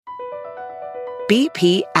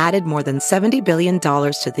BP added more than $70 billion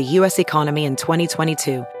to the U.S. economy in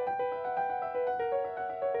 2022.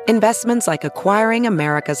 Investments like acquiring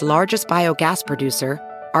America's largest biogas producer,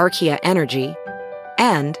 Archaea Energy,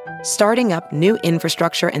 and starting up new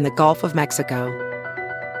infrastructure in the Gulf of Mexico.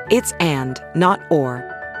 It's and, not or.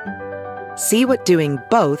 See what doing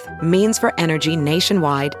both means for energy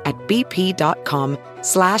nationwide at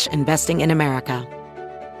bp.com/investing in America.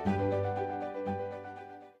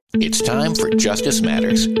 It's time for Justice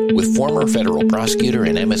Matters with former federal prosecutor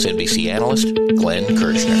and MSNBC analyst Glenn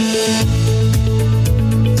Kirshner.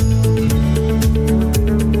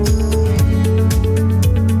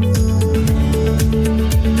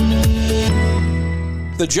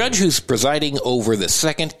 The judge who's presiding over the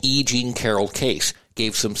second E. Jean Carroll case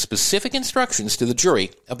gave some specific instructions to the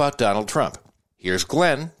jury about Donald Trump. Here's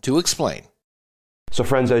Glenn to explain. So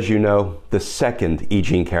friends, as you know, the second E.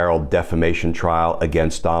 Jean Carroll defamation trial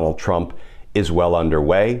against Donald Trump is well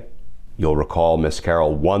underway. You'll recall Ms.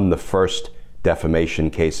 Carroll won the first defamation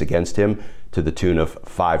case against him to the tune of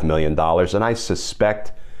 $5 million, and I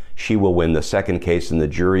suspect she will win the second case, and the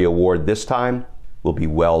jury award this time will be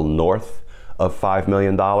well north of $5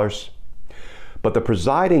 million. But the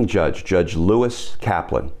presiding judge, Judge Lewis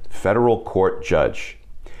Kaplan, federal court judge,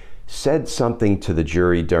 said something to the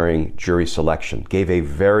jury during jury selection, gave a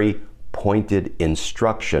very pointed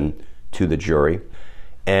instruction to the jury,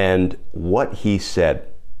 and what he said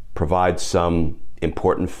provides some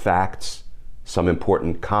important facts, some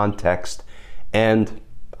important context, and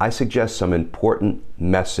I suggest some important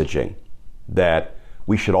messaging that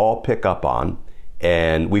we should all pick up on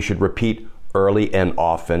and we should repeat early and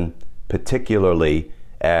often, particularly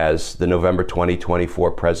as the November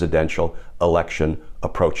 2024 presidential election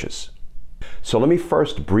approaches. So let me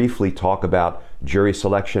first briefly talk about jury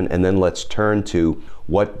selection, and then let's turn to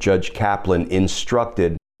what Judge Kaplan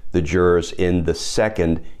instructed the jurors in the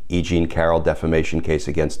second E. Jean Carroll defamation case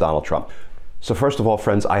against Donald Trump. So first of all,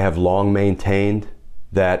 friends, I have long maintained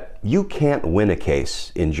that you can't win a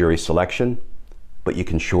case in jury selection, but you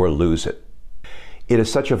can sure lose it. It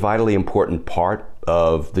is such a vitally important part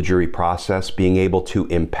of the jury process, being able to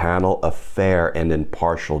impanel a fair and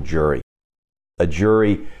impartial jury. A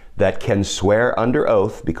jury that can swear under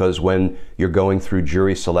oath, because when you're going through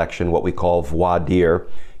jury selection, what we call voir dire,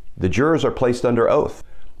 the jurors are placed under oath,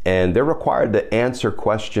 and they're required to answer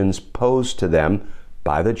questions posed to them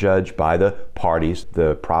by the judge, by the parties,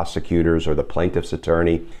 the prosecutors or the plaintiff's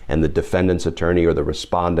attorney, and the defendant's attorney or the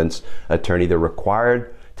respondent's attorney. They're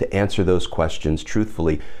required to answer those questions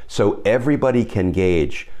truthfully, so everybody can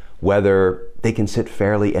gauge whether they can sit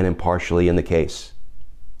fairly and impartially in the case.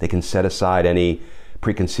 They can set aside any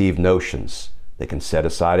preconceived notions. They can set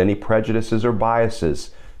aside any prejudices or biases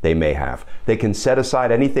they may have. They can set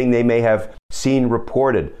aside anything they may have seen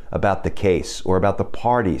reported about the case or about the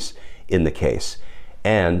parties in the case.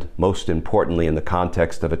 And most importantly, in the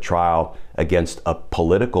context of a trial against a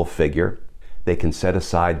political figure, they can set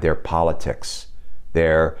aside their politics,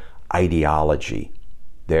 their ideology,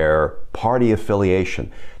 their party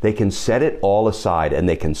affiliation. They can set it all aside, and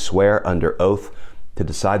they can swear under oath to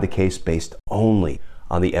decide the case based only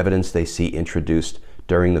on the evidence they see introduced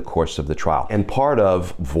during the course of the trial. And part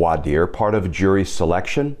of voir dire, part of jury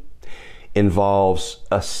selection, involves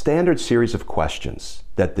a standard series of questions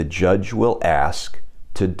that the judge will ask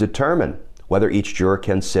to determine whether each juror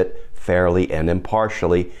can sit fairly and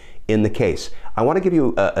impartially in the case. I want to give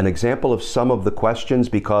you an example of some of the questions,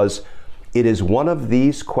 because it is one of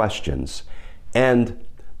these questions and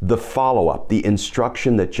the follow-up, the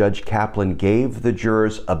instruction that Judge Kaplan gave the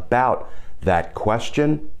jurors about that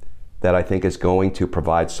question, that I think is going to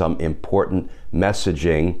provide some important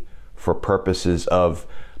messaging for purposes of,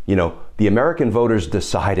 the American voters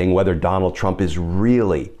deciding whether Donald Trump is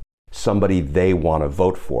really somebody they want to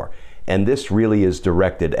vote for. And this really is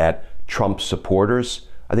directed at Trump supporters,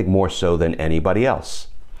 I think more so than anybody else.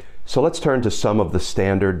 So let's turn to some of the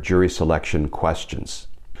standard jury selection questions.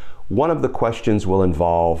 One of the questions will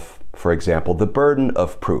involve, for example, the burden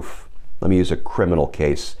of proof. Let me use a criminal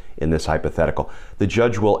case in this hypothetical. The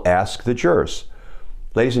judge will ask the jurors,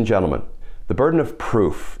 ladies and gentlemen, the burden of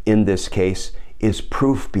proof in this case is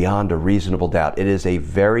proof beyond a reasonable doubt. It is a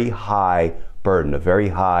very high burden, a very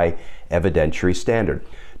high evidentiary standard.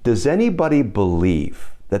 Does anybody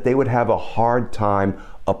believe that they would have a hard time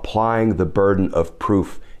applying the burden of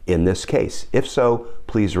proof in this case? If so,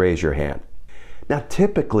 please raise your hand. Now,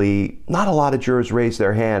 typically, not a lot of jurors raise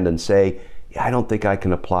their hand and say, I don't think I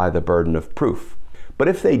can apply the burden of proof. But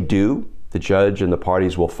if they do, the judge and the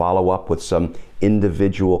parties will follow up with some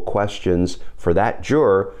individual questions for that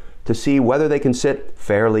juror to see whether they can sit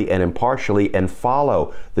fairly and impartially and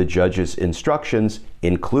follow the judge's instructions,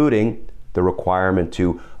 including the requirement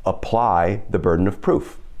to apply the burden of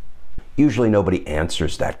proof. Usually nobody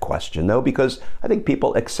answers that question, though, because I think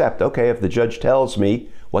people accept, okay, if the judge tells me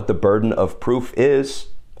what the burden of proof is,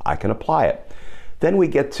 I can apply it. Then we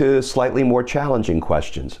get to slightly more challenging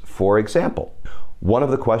questions. For example, one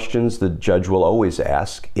of the questions the judge will always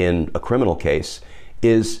ask in a criminal case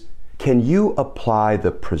is, can you apply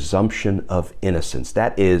the presumption of innocence?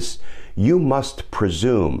 That is, you must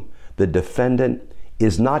presume the defendant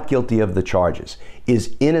is not guilty of the charges,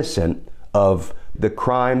 is innocent of the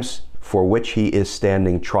crimes for which he is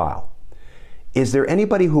standing trial. Is there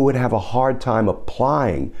anybody who would have a hard time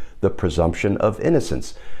applying the presumption of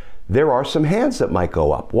innocence? There are some hands that might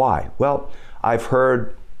go up. Why? Well, I've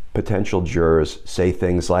heard potential jurors say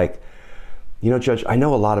things like, Judge, I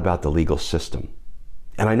know a lot about the legal system.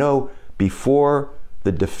 And I know before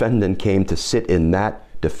the defendant came to sit in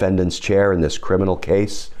that defendant's chair in this criminal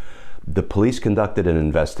case, the police conducted an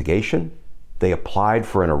investigation. They applied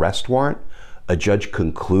for an arrest warrant. A judge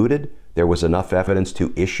concluded there was enough evidence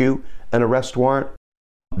to issue an arrest warrant.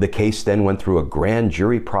 The case then went through a grand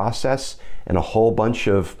jury process, and a whole bunch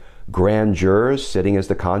of grand jurors sitting as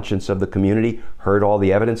the conscience of the community heard all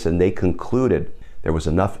the evidence, and they concluded there was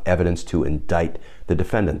enough evidence to indict the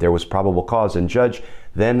defendant. There was probable cause. And Judge,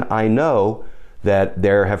 then I know that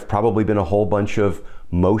there have probably been a whole bunch of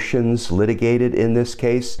motions litigated in this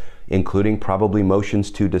case, including probably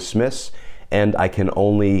motions to dismiss. And I can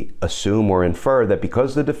only assume or infer that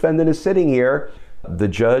because the defendant is sitting here, the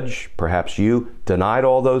judge, perhaps you, denied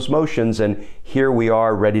all those motions, and here we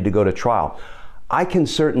are ready to go to trial. I can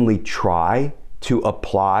certainly try to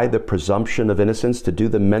apply the presumption of innocence, to do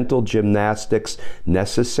the mental gymnastics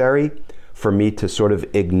necessary for me to sort of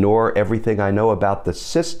ignore everything I know about the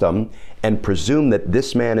system and presume that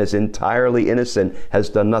this man is entirely innocent, has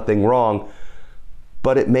done nothing wrong.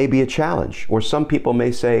 But it may be a challenge. Or some people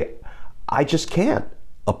may say, I just can't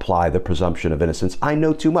apply the presumption of innocence. I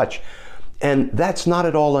know too much. And that's not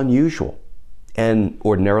at all unusual. And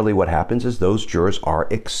ordinarily what happens is those jurors are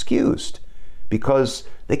excused because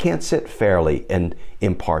they can't sit fairly and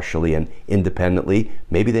impartially and independently.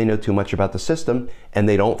 Maybe they know too much about the system and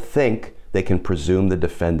they don't think they can presume the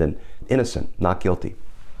defendant innocent, not guilty.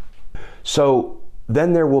 So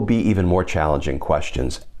then there will be even more challenging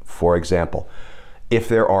questions. For example, if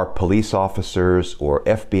there are police officers or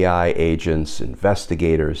FBI agents,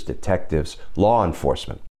 investigators, detectives, law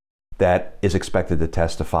enforcement that is expected to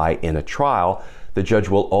testify in a trial, the judge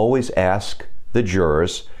will always ask the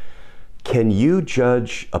jurors, can you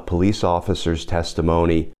judge a police officer's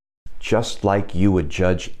testimony just like you would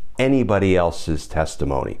judge anybody else's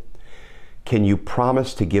testimony? Can you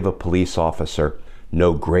promise to give a police officer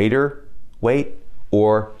no greater weight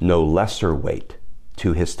or no lesser weight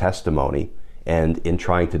to his testimony, and in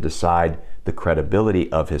trying to decide the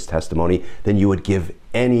credibility of his testimony, than you would give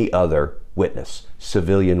any other witness,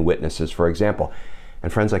 civilian witnesses, for example?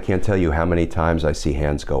 And friends, I can't tell you how many times I see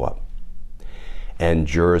hands go up. And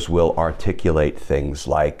jurors will articulate things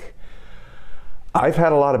like, I've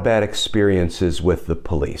had a lot of bad experiences with the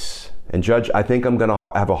police. And Judge, I think I'm going to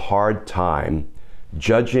have a hard time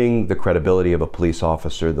judging the credibility of a police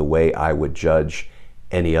officer the way I would judge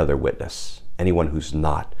any other witness, anyone who's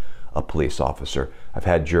not a police officer. I've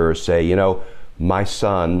had jurors say, my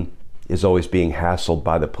son is always being hassled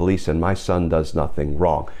by the police and my son does nothing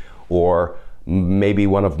wrong. Or maybe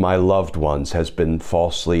one of my loved ones has been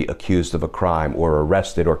falsely accused of a crime or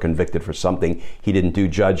arrested or convicted for something he didn't do.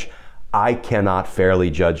 Judge, I cannot fairly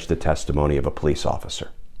judge the testimony of a police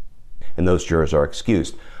officer. And those jurors are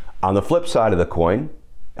excused. On the flip side of the coin,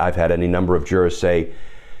 I've had any number of jurors say,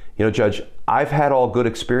 Judge, I've had all good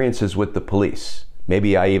experiences with the police.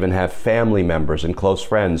 Maybe I even have family members and close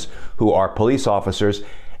friends who are police officers,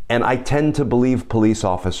 and I tend to believe police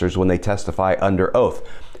officers when they testify under oath.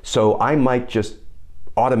 So I might just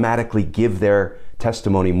automatically give their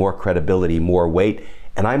testimony more credibility, more weight,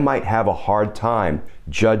 and I might have a hard time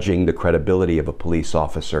judging the credibility of a police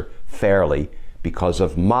officer fairly because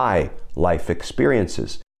of my life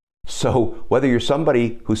experiences. So whether you're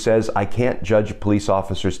somebody who says, I can't judge a police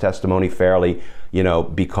officer's testimony fairly,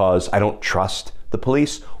 because I don't trust the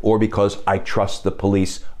police, or because I trust the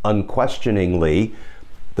police unquestioningly,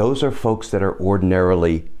 those are folks that are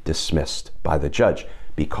ordinarily dismissed by the judge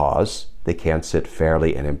because they can't sit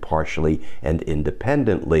fairly and impartially and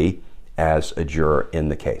independently as a juror in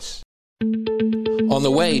the case. On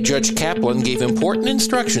the way, Judge Kaplan gave important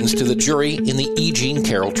instructions to the jury in the E. Jean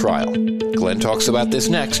Carroll trial. Glenn talks about this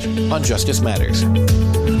next on Justice Matters.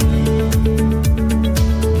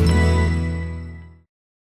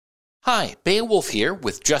 Hi, Beowulf here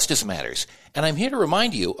with Justice Matters, and I'm here to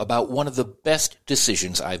remind you about one of the best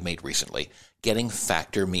decisions I've made recently, getting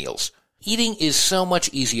Factor meals. Eating is so much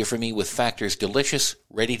easier for me with Factor's delicious,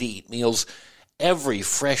 ready-to-eat meals. Every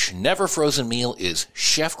fresh, never-frozen meal is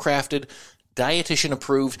chef-crafted,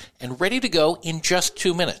 dietitian-approved, and ready to go in just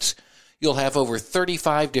 2 minutes. You'll have over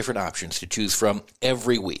 35 different options to choose from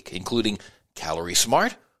every week, including Calorie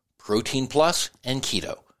Smart, Protein Plus, and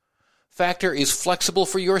Keto. Factor is flexible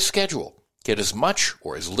for your schedule. Get as much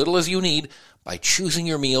or as little as you need by choosing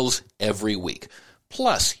your meals every week.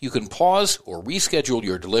 Plus, you can pause or reschedule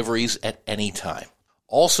your deliveries at any time.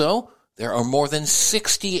 Also, there are more than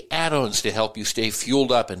 60 add-ons to help you stay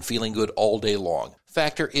fueled up and feeling good all day long.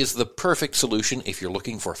 Factor is the perfect solution if you're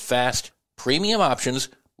looking for fast, premium options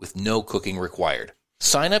with no cooking required.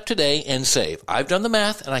 Sign up today and save. I've done the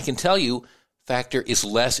math, and I can tell you Factor is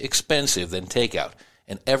less expensive than takeout,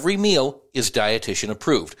 and every meal is dietitian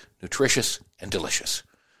approved, nutritious, and delicious.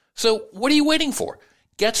 So what are you waiting for?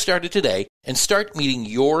 Get started today and start meeting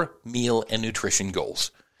your meal and nutrition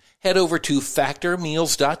goals. Head over to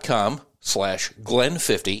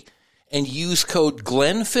factormeals.com/Glenn50 and use code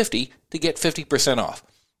Glenn50 to get 50% off.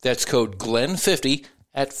 That's code Glenn50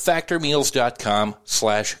 at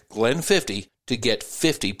factormeals.com/Glenn50 to get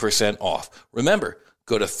 50% off. Remember,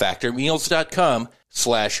 go to factormeals.com/GLENN50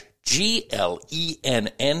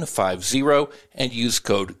 and use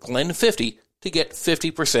code Glenn50 to get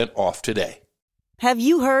 50% off today. Have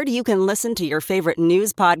you heard you can listen to your favorite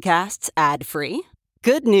news podcasts ad-free?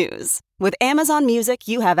 Good news. With Amazon Music,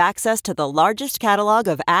 you have access to the largest catalog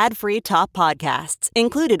of ad-free top podcasts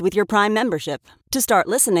included with your Prime membership. To start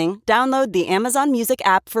listening, download the Amazon Music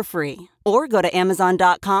app for free or go to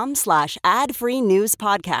amazon.com/ad-free news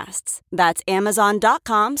podcasts. That's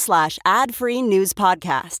amazon.com/ad-free news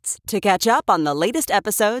podcasts to catch up on the latest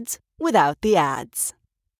episodes without the ads.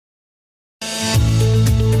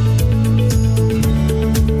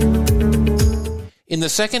 In the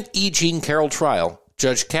second E. Jean Carroll trial,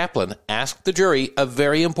 Judge Kaplan asked the jury a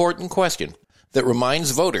very important question that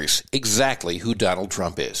reminds voters exactly who Donald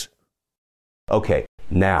Trump is. Okay,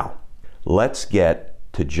 now let's get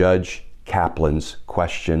to Judge Kaplan's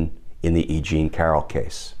question in the E. Jean Carroll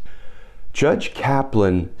case. Judge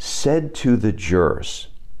Kaplan said to the jurors,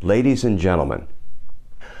 ladies and gentlemen,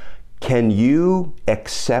 can you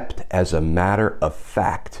accept as a matter of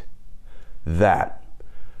fact that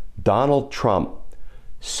Donald Trump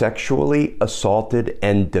sexually assaulted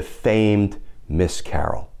and defamed Miss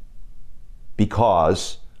Carroll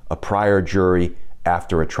because a prior jury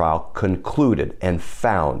after a trial concluded and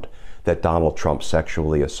found that Donald Trump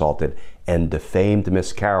sexually assaulted and defamed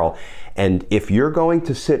Miss Carroll? And if you're going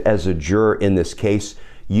to sit as a juror in this case,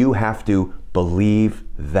 you have to believe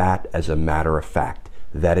that as a matter of fact,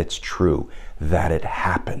 that it's true, that it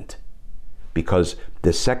happened. Because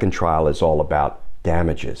the second trial is all about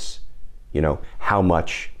damages. You know, how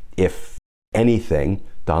much, if anything,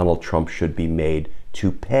 Donald Trump should be made to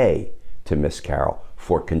pay to Miss Carroll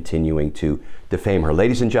for continuing to defame her.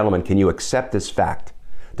 Ladies and gentlemen, can you accept this fact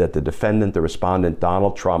that the defendant, the respondent,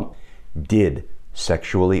 Donald Trump, did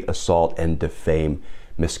sexually assault and defame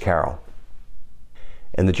Miss Carroll?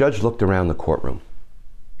 And the judge looked around the courtroom,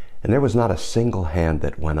 and there was not a single hand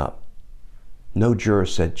that went up. No juror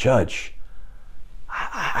said, Judge,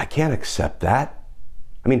 I can't accept that.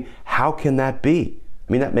 I mean, how can that be?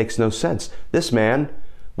 I mean, that makes no sense. This man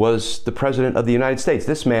was the president of the United States.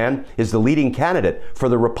 This man is the leading candidate for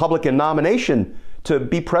the Republican nomination to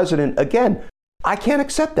be president again. I can't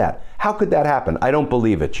accept that. How could that happen? I don't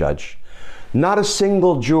believe it, Judge. Not a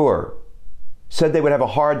single juror said they would have a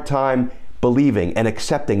hard time believing and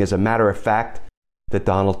accepting as a matter of fact that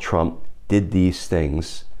Donald Trump did these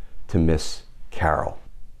things to Miss Carroll.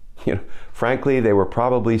 You know, frankly, they were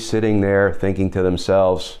probably sitting there thinking to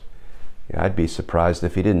themselves, I'd be surprised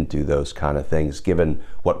if he didn't do those kind of things, given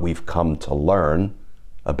what we've come to learn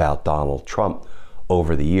about Donald Trump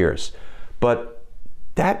over the years. But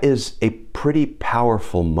that is a pretty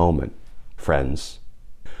powerful moment, friends,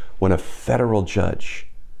 when a federal judge,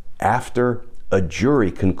 after a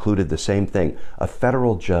jury concluded the same thing, a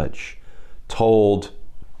federal judge told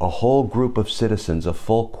a whole group of citizens, a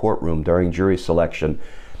full courtroom during jury selection,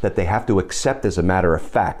 that they have to accept as a matter of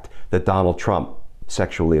fact that Donald Trump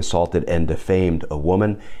sexually assaulted and defamed a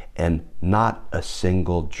woman, and not a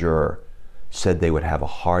single juror said they would have a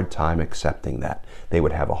hard time accepting that. They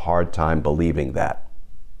would have a hard time believing that.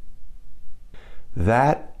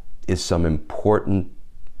 That is some important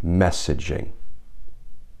messaging.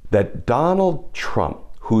 That Donald Trump,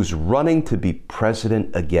 who's running to be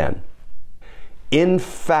president again, in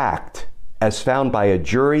fact, as found by a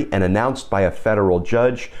jury and announced by a federal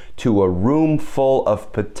judge to a room full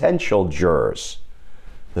of potential jurors,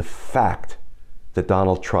 the fact that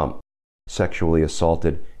Donald Trump sexually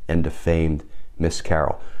assaulted and defamed Miss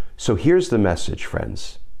Carroll. So here's the message,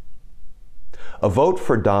 friends. A vote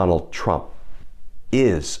for Donald Trump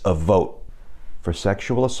is a vote for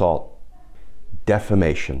sexual assault,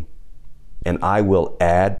 defamation, and I will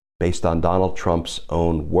add, based on Donald Trump's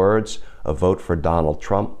own words, a vote for Donald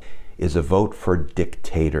Trump is a vote for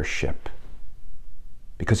dictatorship.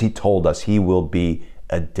 Because he told us he will be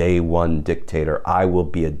a day one dictator. I will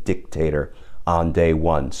be a dictator on day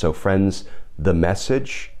one. So friends, the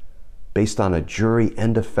message, based on a jury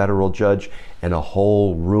and a federal judge and a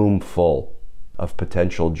whole room full of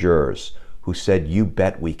potential jurors who said, you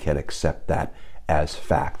bet we can accept that as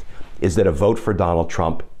fact, is that a vote for Donald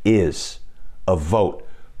Trump is a vote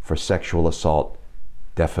for sexual assault,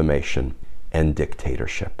 defamation, and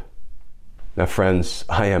dictatorship. Now, friends,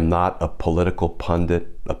 I am not a political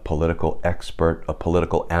pundit, a political expert, a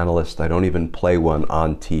political analyst. I don't even play one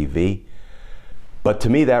on TV. But to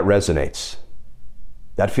me, that resonates.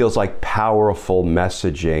 That feels like powerful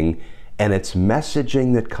messaging, and it's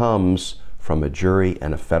messaging that comes from a jury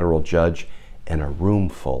and a federal judge and a room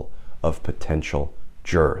full of potential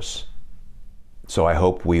jurors. So I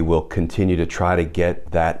hope we will continue to try to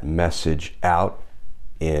get that message out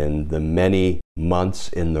in the many months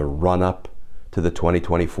in the run-up to the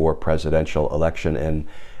 2024 presidential election. And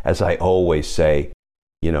as I always say,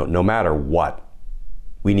 no matter what,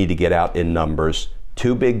 we need to get out in numbers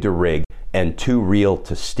too big to rig and too real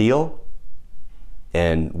to steal.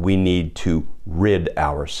 And we need to rid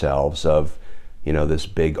ourselves of, this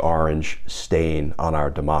big orange stain on our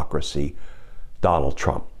democracy, Donald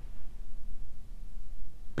Trump.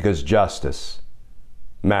 Because justice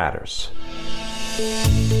matters.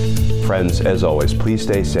 Friends, as always, please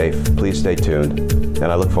stay safe, please stay tuned, and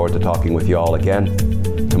I look forward to talking with you all again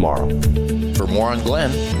tomorrow. For more on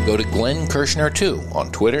Glenn, go to Glenn Kirshner2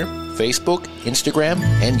 on Twitter, Facebook, Instagram,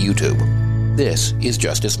 and YouTube. This is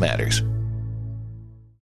Justice Matters.